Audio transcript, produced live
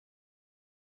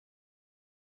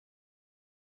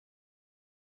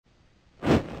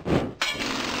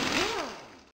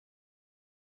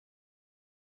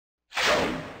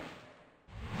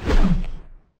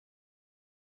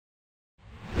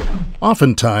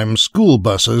Oftentimes, school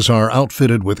buses are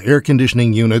outfitted with air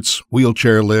conditioning units,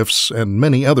 wheelchair lifts, and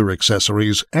many other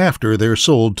accessories after they're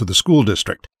sold to the school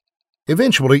district.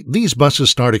 Eventually, these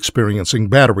buses start experiencing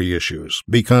battery issues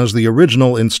because the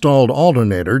original installed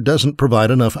alternator doesn't provide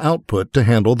enough output to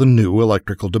handle the new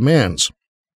electrical demands.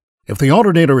 If the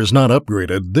alternator is not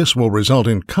upgraded, this will result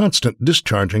in constant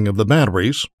discharging of the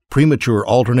batteries, premature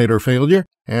alternator failure,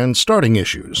 and starting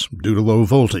issues due to low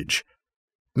voltage.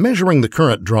 Measuring the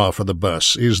current draw for the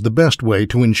bus is the best way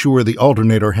to ensure the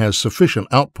alternator has sufficient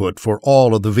output for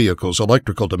all of the vehicle's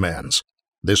electrical demands.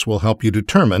 This will help you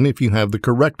determine if you have the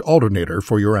correct alternator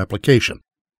for your application.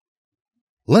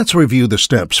 Let's review the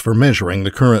steps for measuring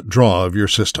the current draw of your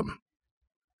system.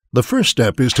 The first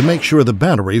step is to make sure the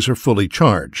batteries are fully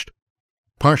charged.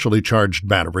 Partially charged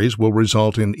batteries will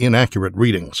result in inaccurate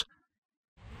readings.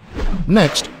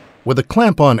 Next, with a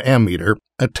clamp-on ammeter,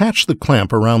 attach the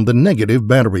clamp around the negative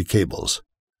battery cables.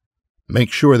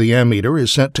 Make sure the ammeter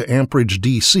is set to amperage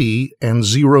DC and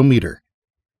 0 meter.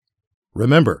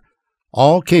 Remember,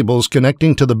 all cables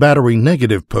connecting to the battery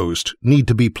negative post need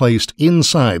to be placed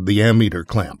inside the ammeter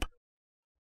clamp.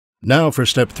 Now for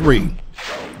step 3.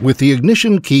 With the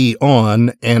ignition key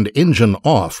on and engine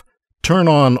off, turn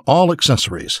on all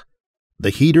accessories.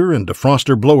 The heater and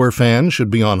defroster blower fan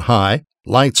should be on high,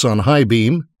 lights on high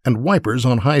beam, and wipers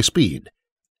on high speed.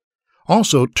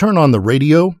 Also, turn on the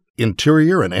radio,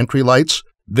 interior and entry lights,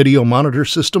 video monitor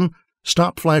system,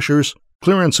 stop flashers,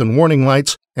 clearance and warning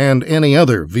lights, and any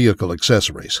other vehicle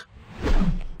accessories.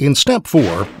 In step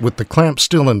 4, with the clamp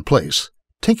still in place,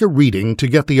 take a reading to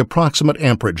get the approximate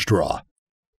amperage draw.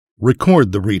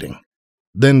 Record the reading.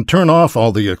 Then turn off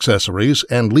all the accessories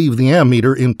and leave the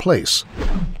ammeter in place.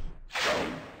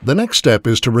 The next step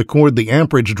is to record the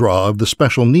amperage draw of the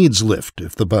special needs lift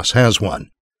if the bus has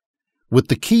one. With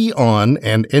the key on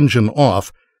and engine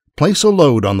off, place a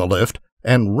load on the lift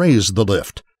and raise the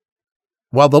lift.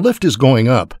 While the lift is going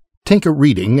up, take a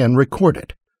reading and record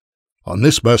it. On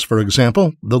this bus, for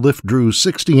example, the lift drew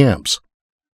 60 amps.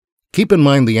 Keep in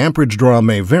mind the amperage draw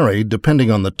may vary depending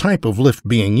on the type of lift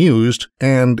being used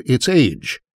and its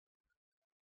age.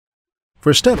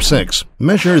 For step 6,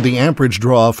 measure the amperage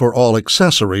draw for all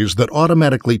accessories that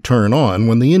automatically turn on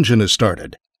when the engine is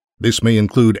started. This may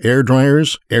include air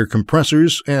dryers, air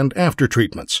compressors, and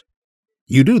aftertreatments.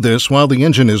 You do this while the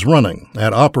engine is running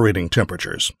at operating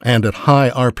temperatures and at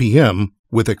high RPM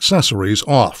with accessories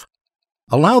off.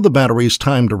 Allow the batteries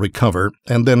time to recover,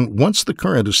 and then once the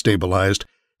current is stabilized,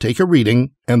 take a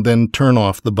reading and then turn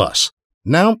off the bus.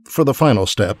 Now, for the final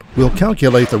step, we'll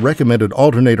calculate the recommended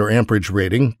alternator amperage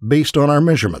rating based on our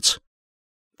measurements.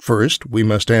 First, we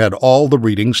must add all the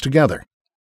readings together.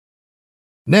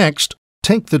 Next,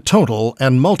 take the total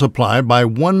and multiply by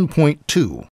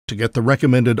 1.2 to get the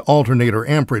recommended alternator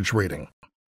amperage rating.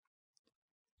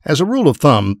 As a rule of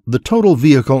thumb, the total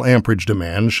vehicle amperage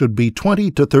demand should be 20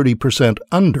 to 30%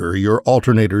 under your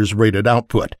alternator's rated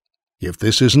output. If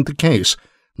this isn't the case,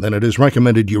 then it is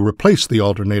recommended you replace the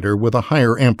alternator with a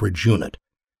higher amperage unit.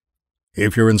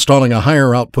 If you're installing a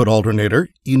higher output alternator,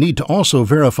 you need to also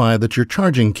verify that your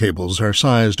charging cables are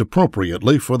sized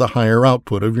appropriately for the higher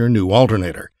output of your new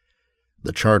alternator.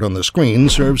 The chart on the screen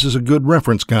serves as a good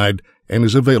reference guide and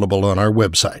is available on our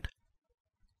website.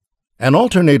 An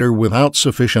alternator without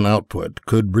sufficient output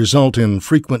could result in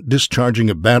frequent discharging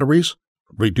of batteries,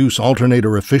 reduce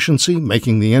alternator efficiency,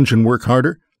 making the engine work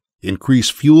harder, increase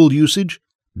fuel usage,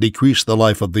 decrease the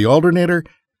life of the alternator,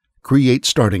 create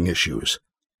starting issues.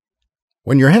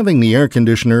 When you're having the air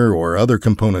conditioner or other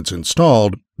components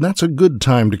installed, that's a good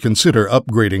time to consider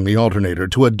upgrading the alternator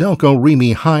to a Delco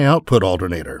Remy high-output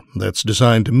alternator that's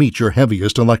designed to meet your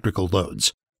heaviest electrical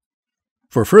loads.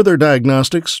 For further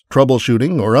diagnostics,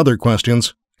 troubleshooting, or other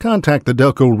questions, contact the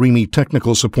Delco Remy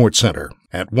Technical Support Center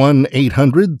at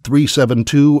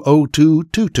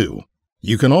 1-800-372-0222.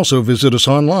 You can also visit us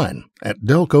online at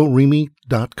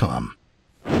delcoremy.com.